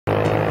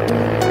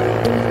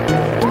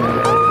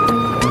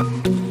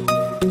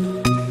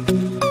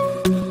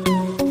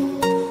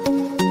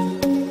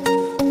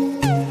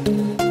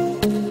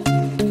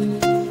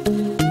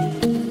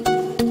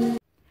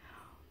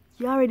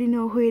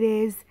know who it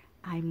is.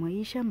 I'm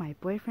Moisha. My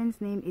boyfriend's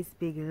name is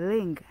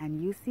biglink,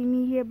 and you see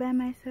me here by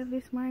myself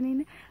this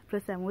morning.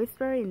 Plus I'm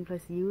whispering,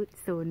 plus you,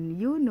 so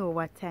you know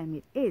what time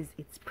it is.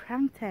 It's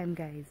prank time,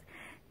 guys.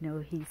 No,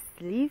 he's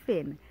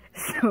sleeping,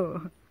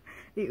 so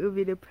it will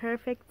be the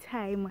perfect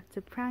time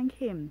to prank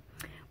him.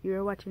 We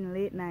were watching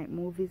late night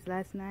movies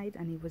last night,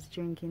 and he was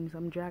drinking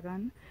some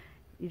dragon.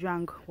 He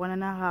drank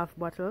 1.5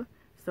 bottle,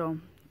 so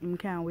he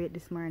can't wait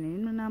this morning.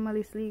 He don't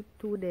normally sleep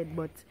too dead,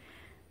 but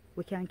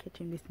we can't catch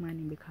him this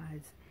morning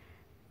because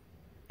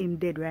him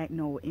dead right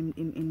now.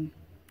 Him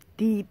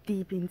deep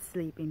in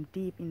sleep. Him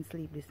deep in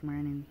sleep this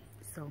morning.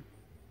 So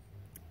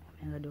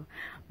I'm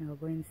gonna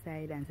go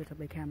inside and set up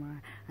the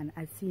camera. And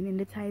as seen in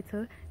the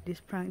title, this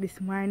prank this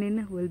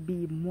morning will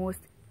be most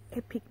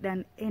epic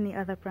than any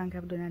other prank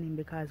I've done on him,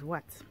 because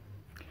what?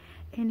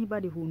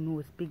 Anybody who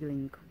knows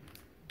biglink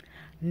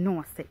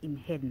knows that him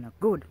head not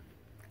good.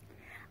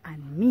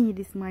 And me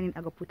this morning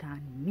I go put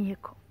on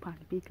makeup on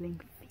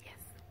biglink face.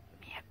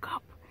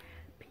 Makeup.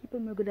 People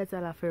me good as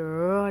all have to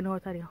run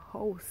out of the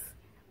house.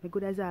 Me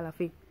good as all have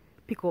to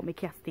pick up my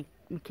casket.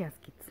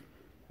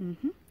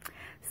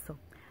 So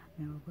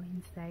I will go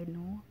inside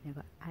now. I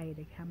go hide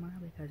the camera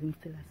because I'm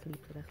still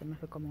asleep, so that's why I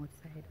have to come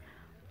outside.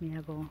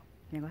 I go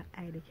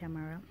hide the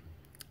camera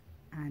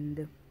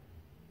and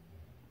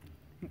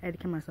hide the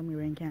camera somewhere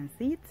where you can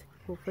see it,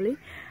 hopefully,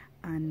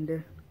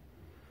 and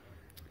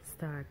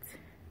start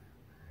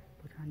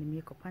put on the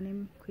makeup on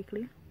him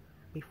quickly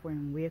before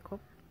him wake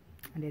up,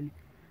 and then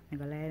I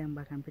go lie down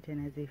back and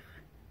pretend as if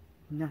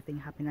nothing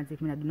happened, as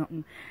if I do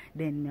nothing.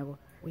 Then I go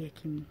wake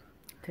him,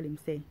 tell him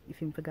say if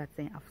he forgot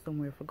say I have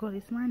somewhere to go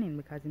this morning,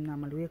 because he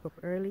normally wake up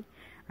early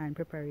and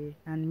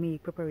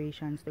make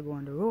preparations to go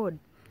on the road.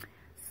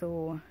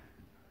 So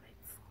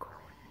let's go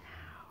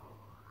now.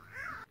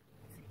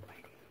 See if I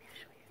didn't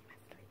show you my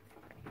sleep.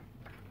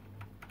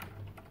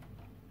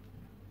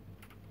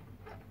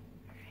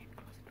 Alright,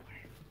 close the door.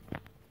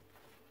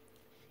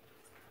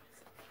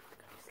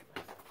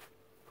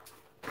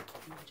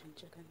 Imagine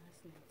chicken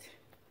last night.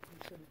 I'm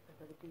sure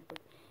for the people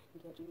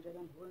get you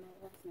dragon whole night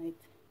last night,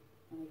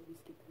 and I didn't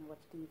skip and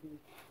watch TV.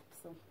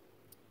 So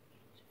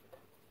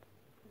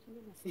she's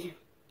gonna see.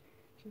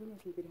 She's gonna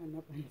sleep with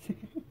her pants.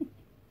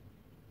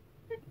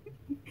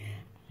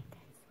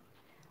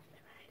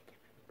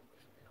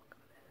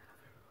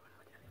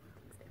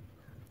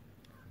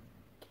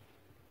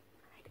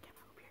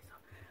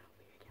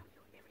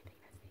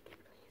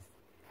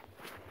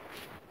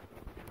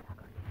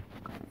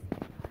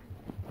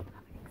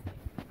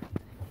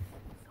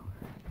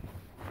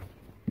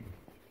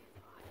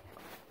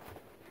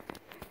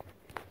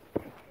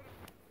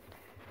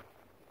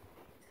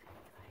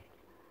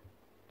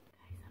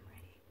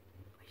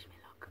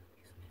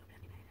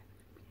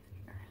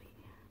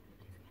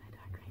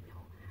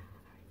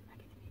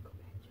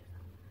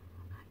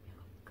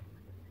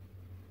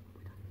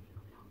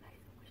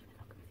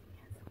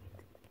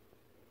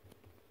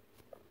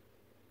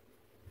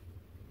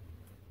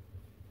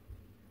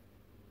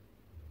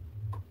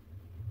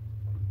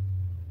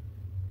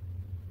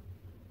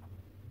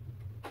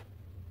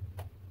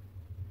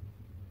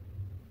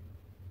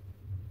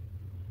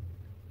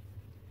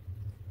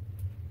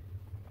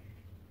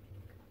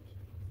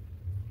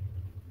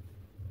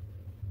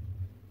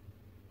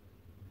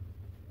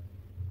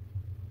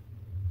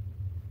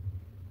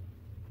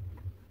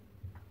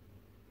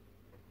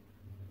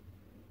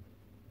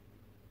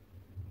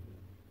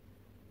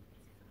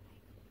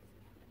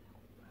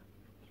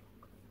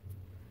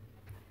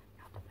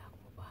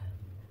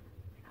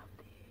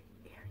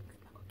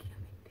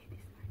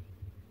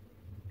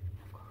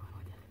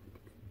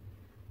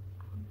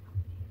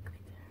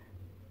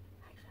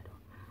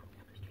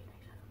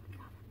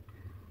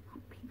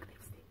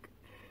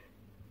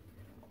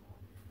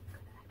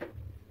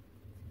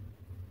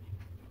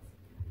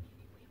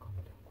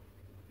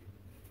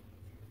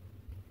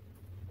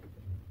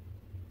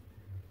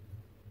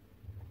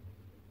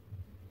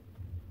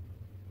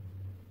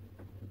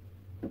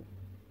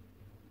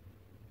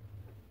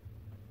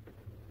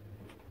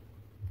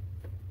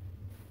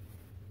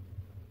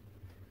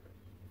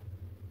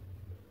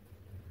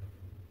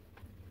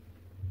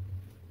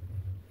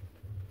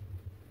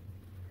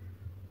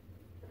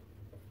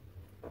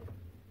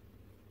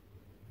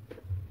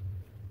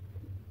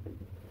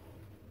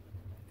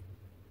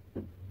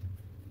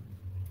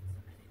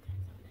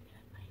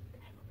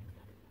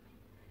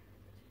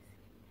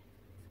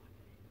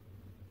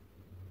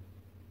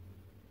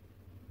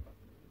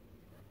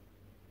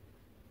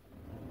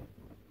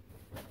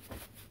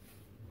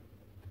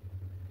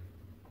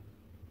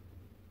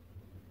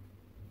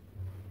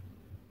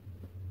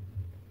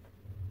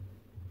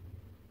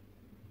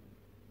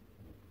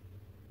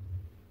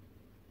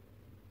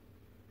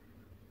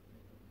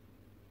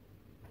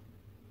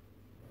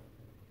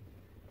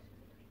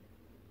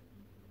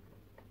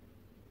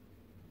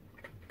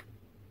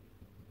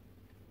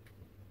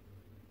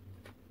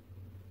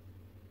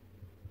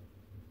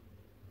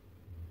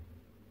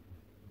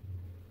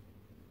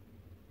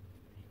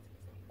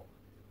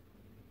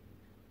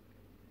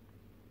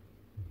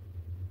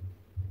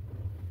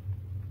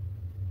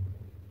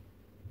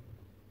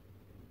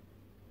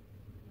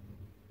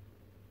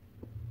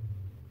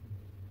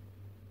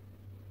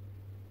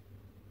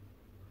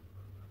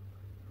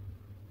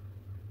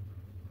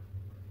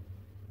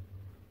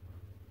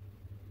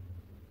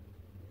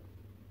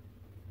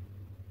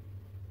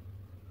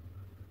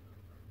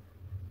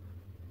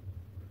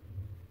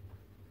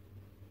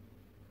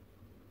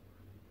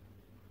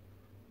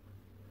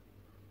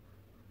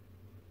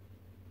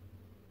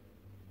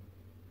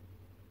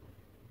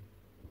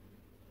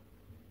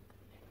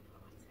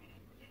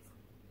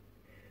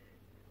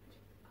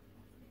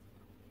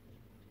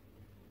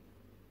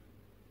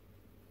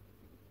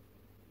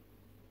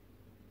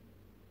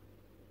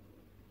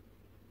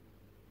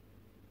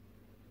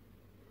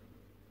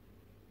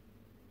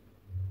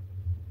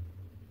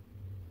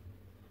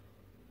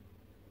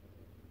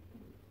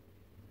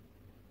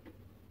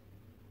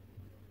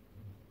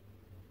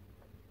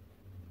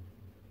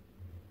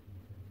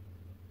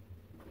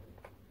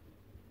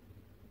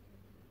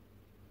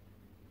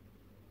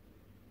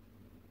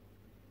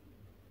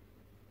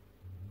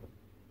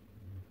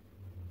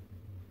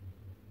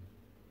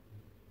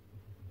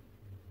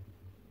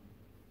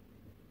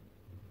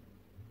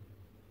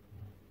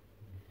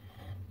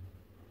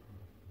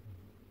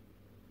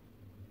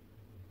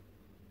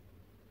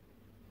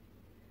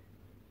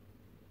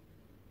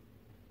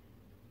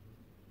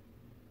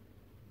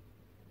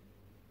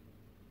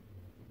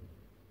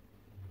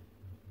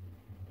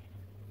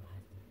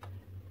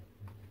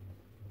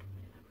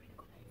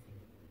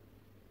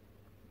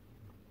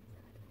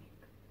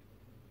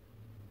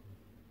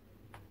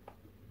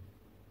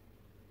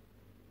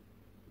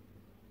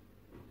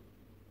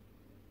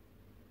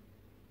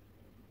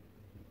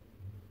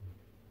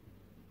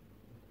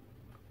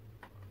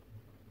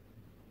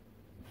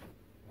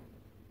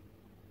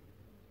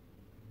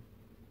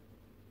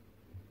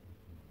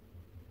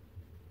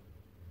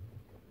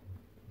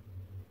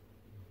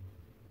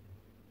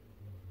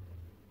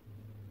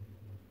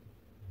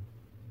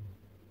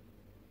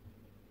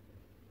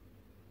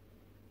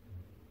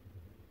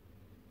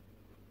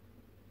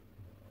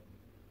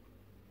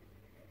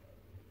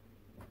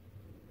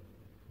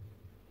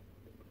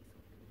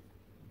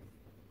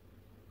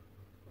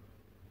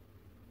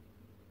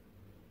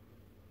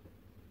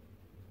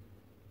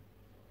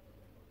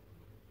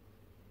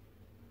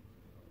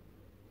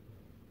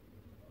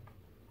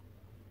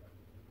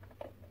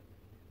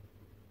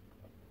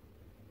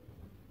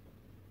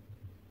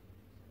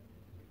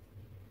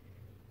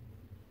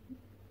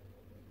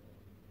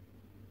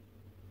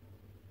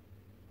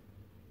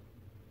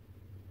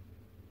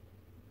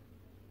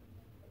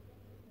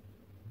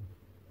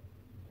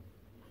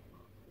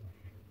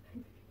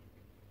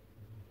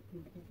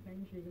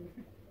 kind of sugar.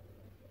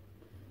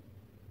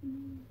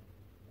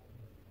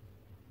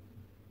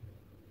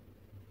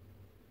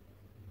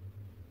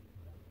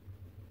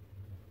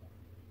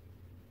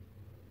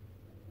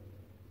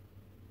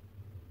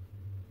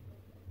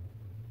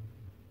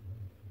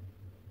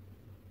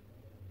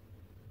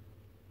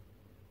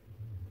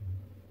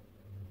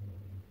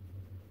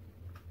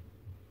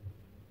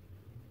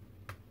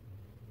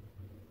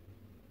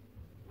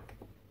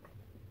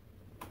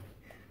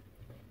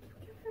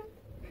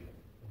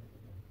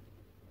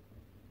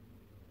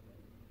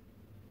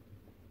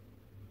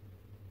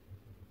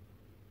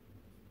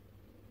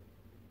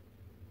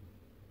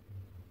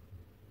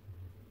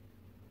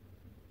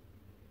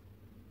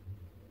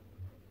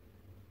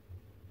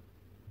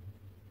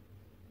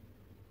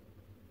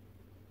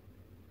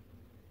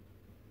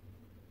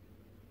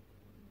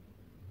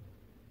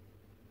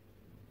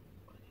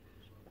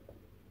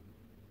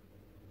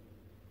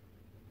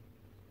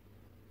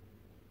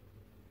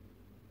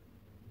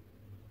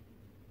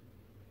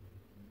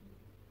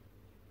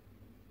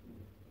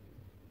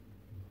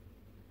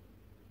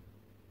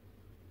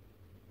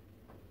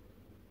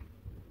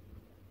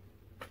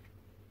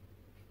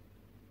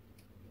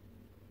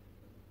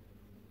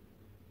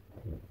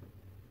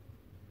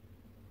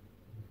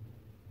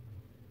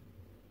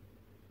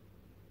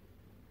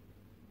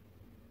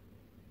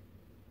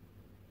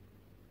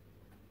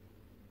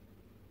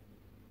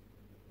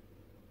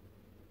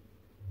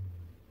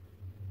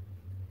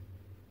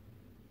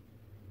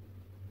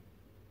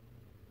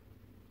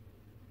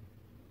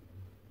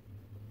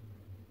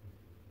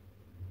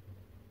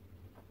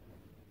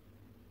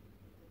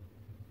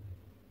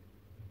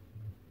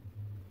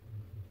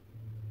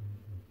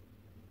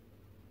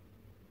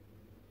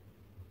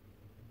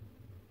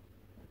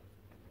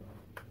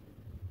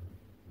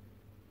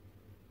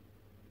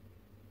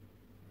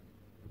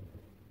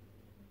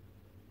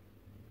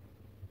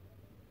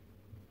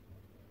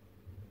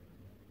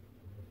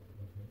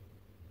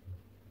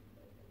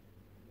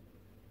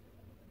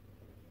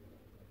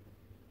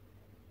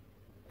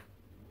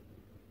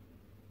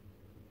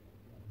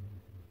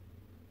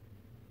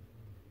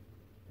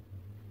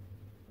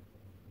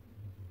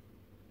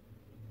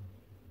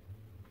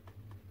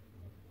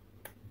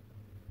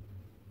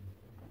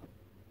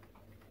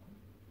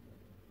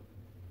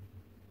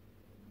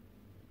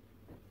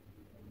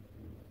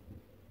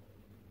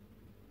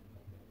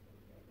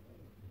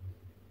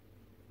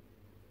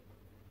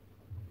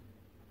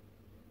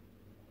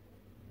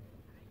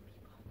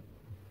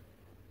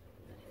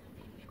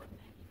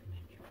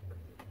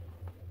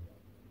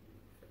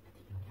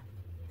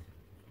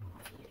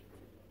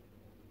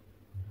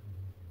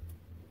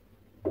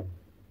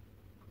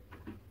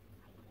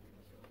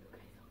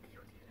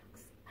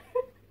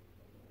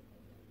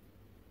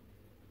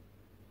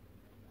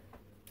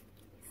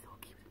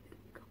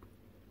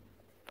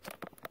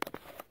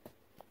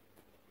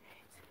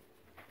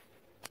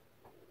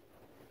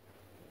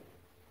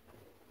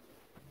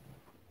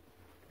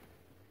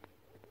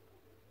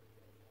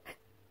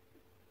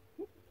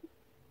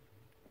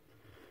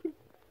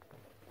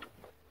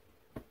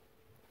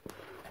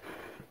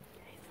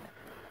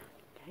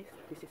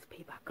 This is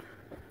payback.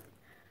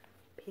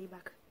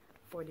 Payback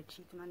for the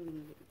cheating on me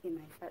at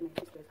my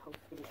sister's house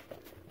today.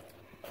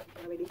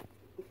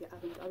 If you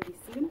haven't already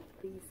seen,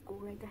 please go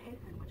right ahead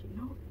and watch it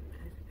now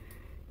because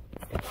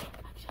it's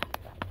action.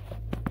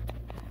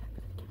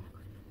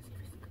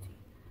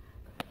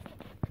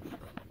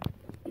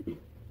 Let's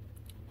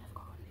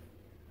go.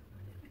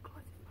 Let me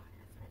close this part.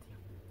 That's right here.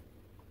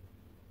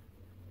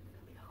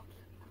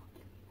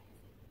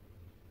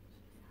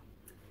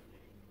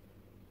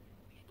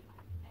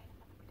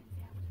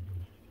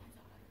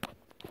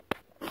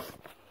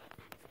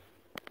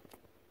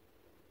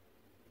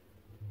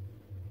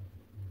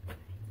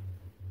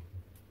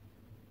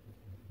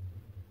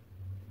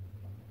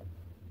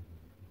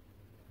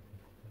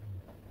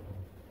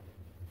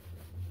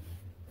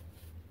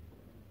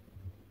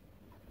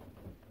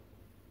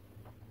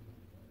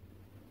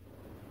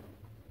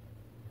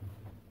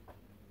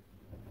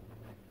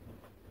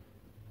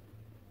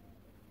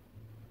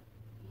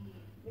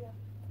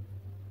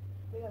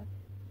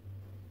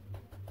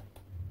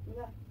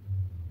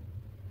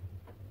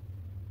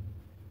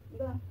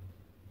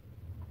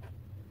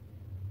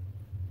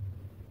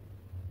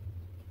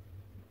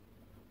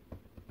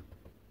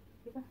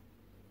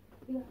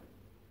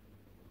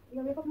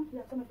 You wake up now? You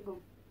have somewhere to go.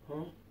 Huh?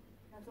 You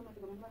have somewhere to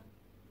go, remember?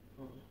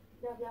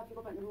 You have to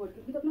go back on the road.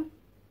 Get up now.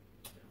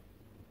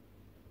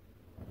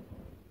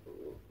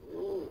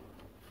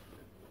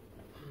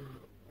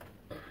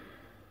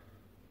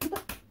 Get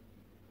up.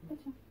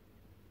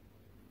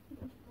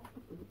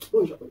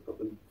 Oh, shut up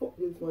and fuck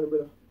this man,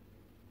 brother.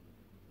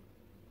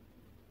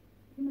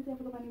 You must have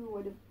to go on the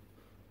road.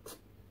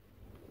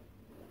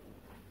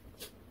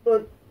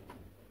 Run.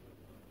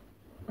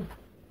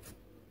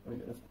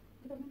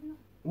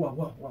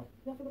 Wow.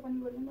 You have to go on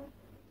the road, remember?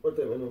 What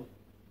time I know?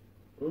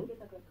 8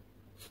 o'clock.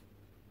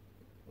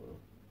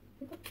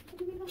 Get up.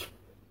 Get up.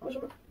 How much?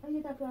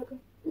 8 o'clock.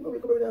 You go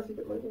wake up every day and sleep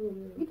at my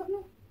room. Get up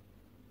now.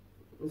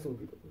 Listen,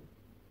 get up.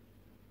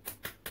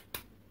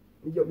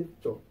 You get me,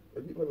 Joe. A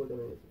bit more than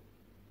I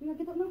You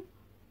get up now?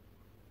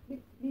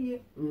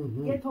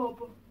 Mm-hmm. Get up.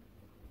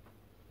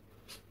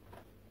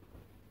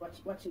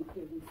 Watch him.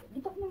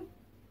 Get up now.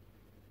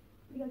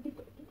 You gotta get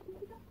up.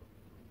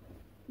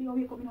 You gotta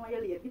wake up, you know why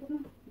you're late. Get up now.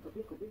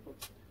 Wake up.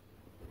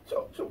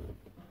 Joe.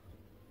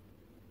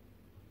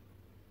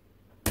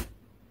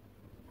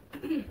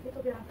 Get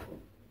up, yeah.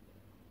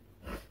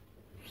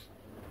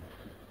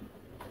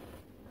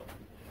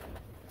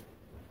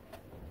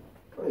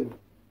 Come in.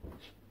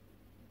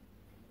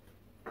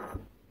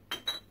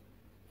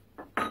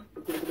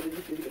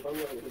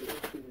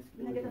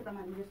 You get up,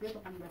 man. You just wake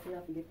up and you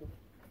have to get up.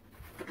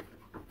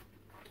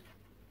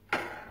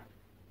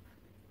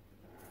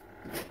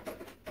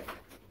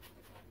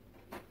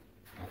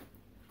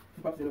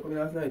 Pops didn't come in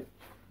last night.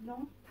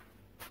 No?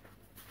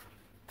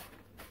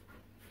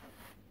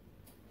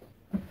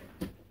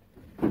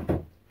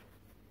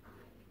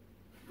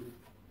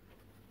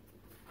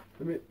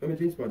 Let me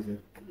jeans pants here.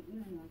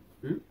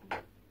 No. Hmm?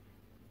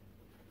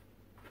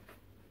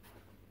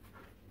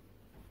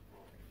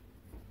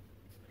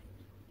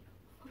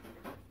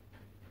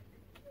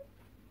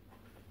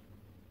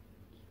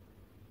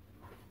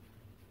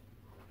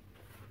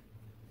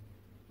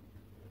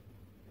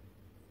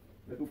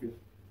 The toothpaste.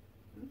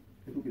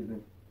 The toothpaste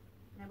then.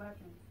 My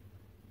bathroom.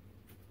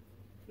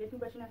 You're too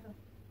brushing yourself.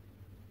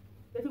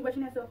 You're too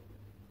brushing yourself.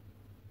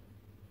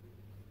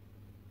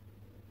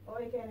 Oh,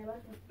 you can't in the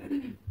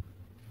bathroom.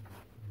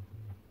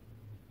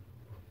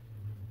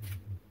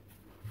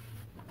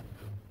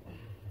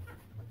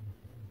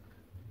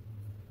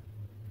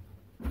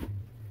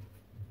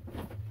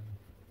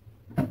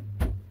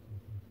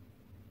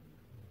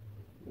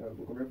 Yeah,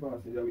 go come here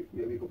fast.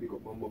 Yeah, we go pick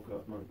up one more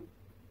class, man.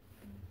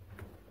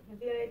 You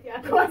see it, yeah,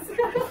 of course.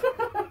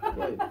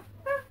 Right.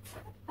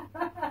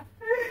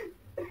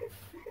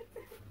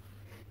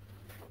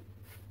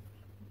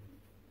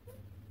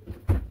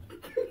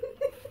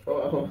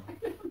 Oh.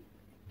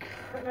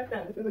 Like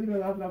that. I said that you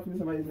don't laugh with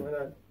somebody like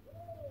that.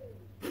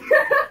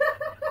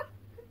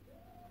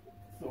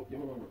 So, your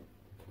mama.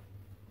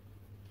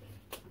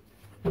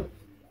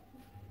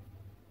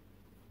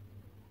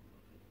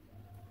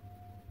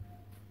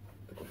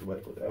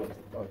 Balik ko tayo.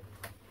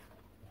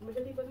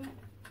 Macam tiba tu.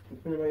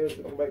 Punya bayar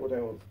ang balik ko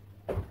tayo.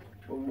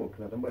 Umok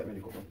na tambay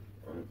medyo ko.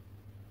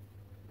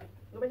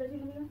 Kau baca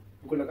sini dulu.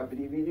 Bukan nak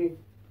ambil DVD.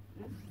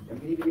 Yang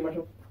DVD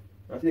masuk.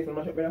 Masih nak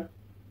masuk pera.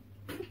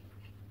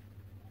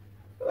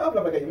 Apa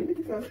pakai ini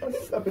kita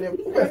apa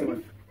ni? Bukan sama.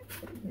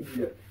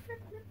 Iya.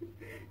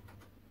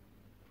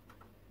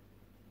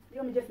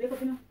 Dia macam just wake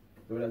up, you know.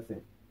 So that's it.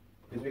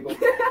 Just wake up.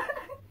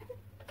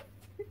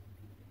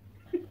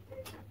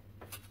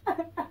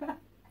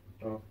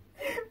 Oh.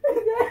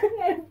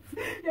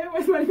 Yeah,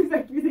 was one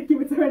bisa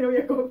keep it around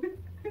wake up.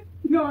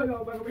 No,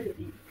 bago baca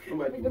sini.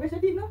 Kembali. Baca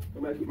sini, no?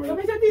 Kembali. Kau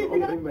baca sini,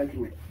 Kembali.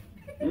 Kembali.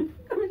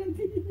 Kau baca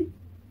sini.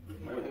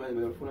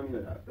 Mana phone ni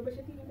dah. Kau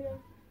baca sini dia.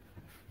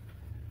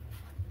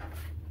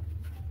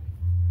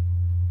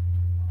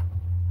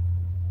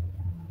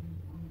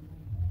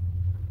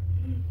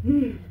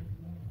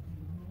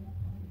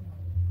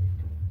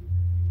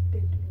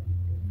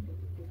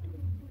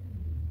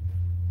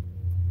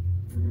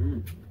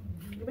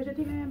 Kau baca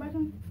sini yang baca.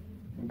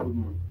 Good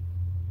man.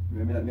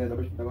 Minha da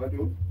baixo agora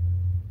viu?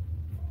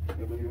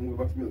 Eu vou um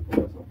box milk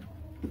com essa.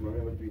 Uma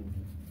mesma twin.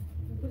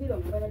 Kau sini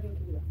dong, baca sini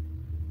juga.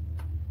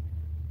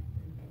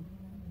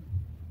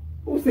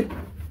 Pusi.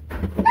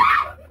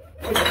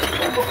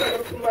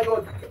 Oh my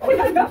god.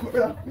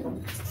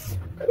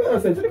 Cara,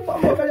 sente ele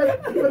fala, cara.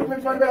 Ele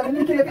vai fazer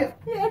ele quer ver.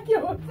 Ya,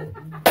 cute.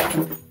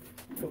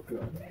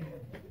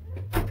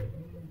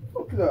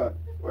 Okla.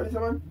 Olha isso,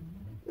 mano.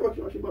 Eu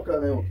acho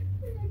bacana, né?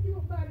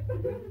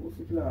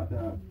 Pusi lá,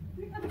 tá.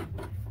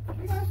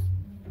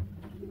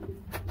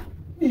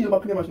 Ih, eu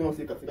bacana, mas não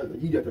sei, cara.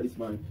 Idiot this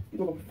man. You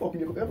talk about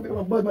fucking you. I'm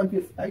a bad man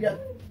face. I got.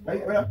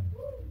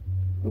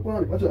 Look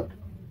on, watch out.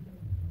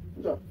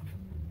 Watch out.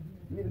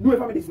 No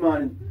family this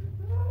man.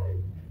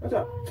 Watch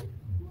out.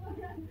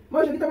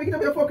 Masha, kita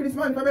be fuck this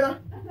man, Fabella.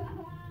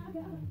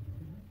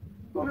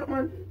 Come look,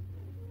 man.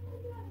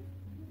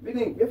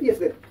 Biglink, your face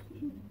there.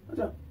 Watch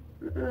out.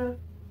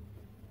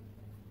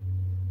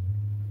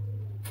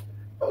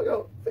 Oh,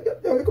 yo,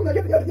 come on,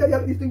 get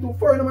this thing too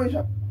far, no man,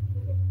 shop.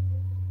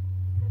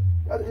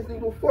 This thing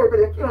too far, but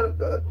you can't,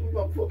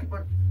 fuck it,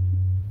 man.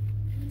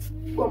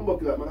 One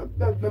bucket, man.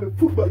 That's maybe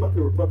football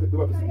bucket.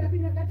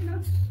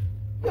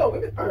 Yo,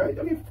 maybe, alright,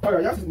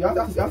 alright, that's this man.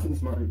 That's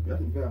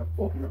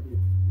fucking up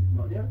this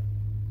man, yeah?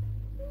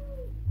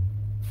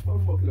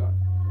 One bucket,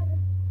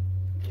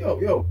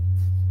 yo.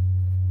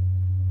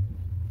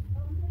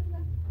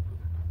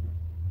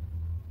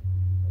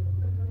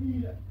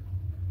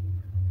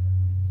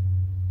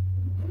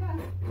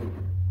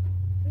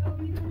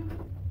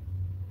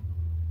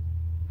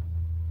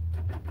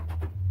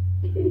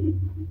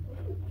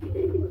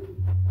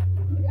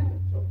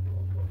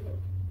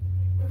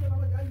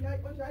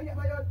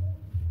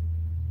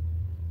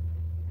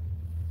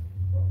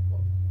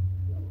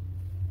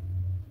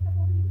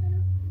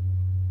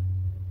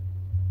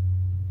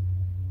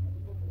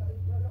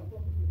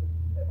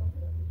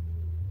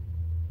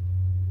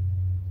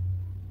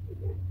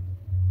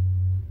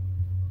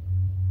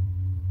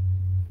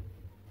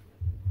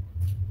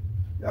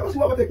 You go see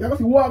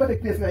what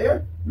take place now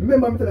here.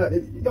 Remember me tell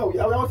you that,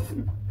 yo, I want to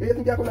see. You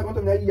think you come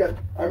to me here,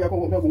 and you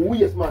come to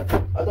waste man.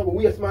 I don't go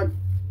waste man.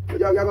 You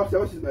go see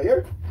what she's now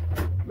here.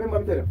 Remember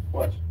me tell you,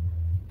 watch.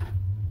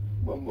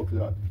 Bumbo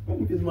clock. Don't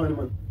with this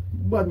man.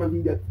 Bad man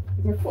idiot.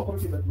 You can fuck up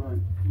with that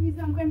man. He's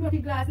going to break the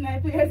glass now,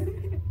 please.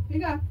 You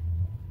go.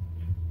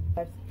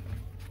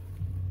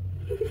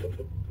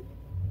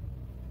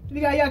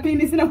 You got your clean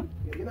this now.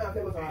 You're not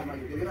famous hard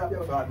man. You're not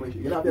famous hard man.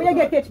 You're not Where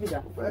famous you get catch,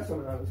 Bigger? First some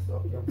of that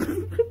stuff.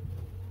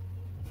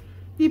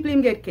 People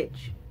him get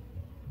catch.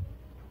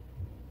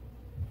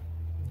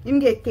 Him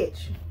get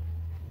catch.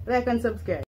 Like and subscribe.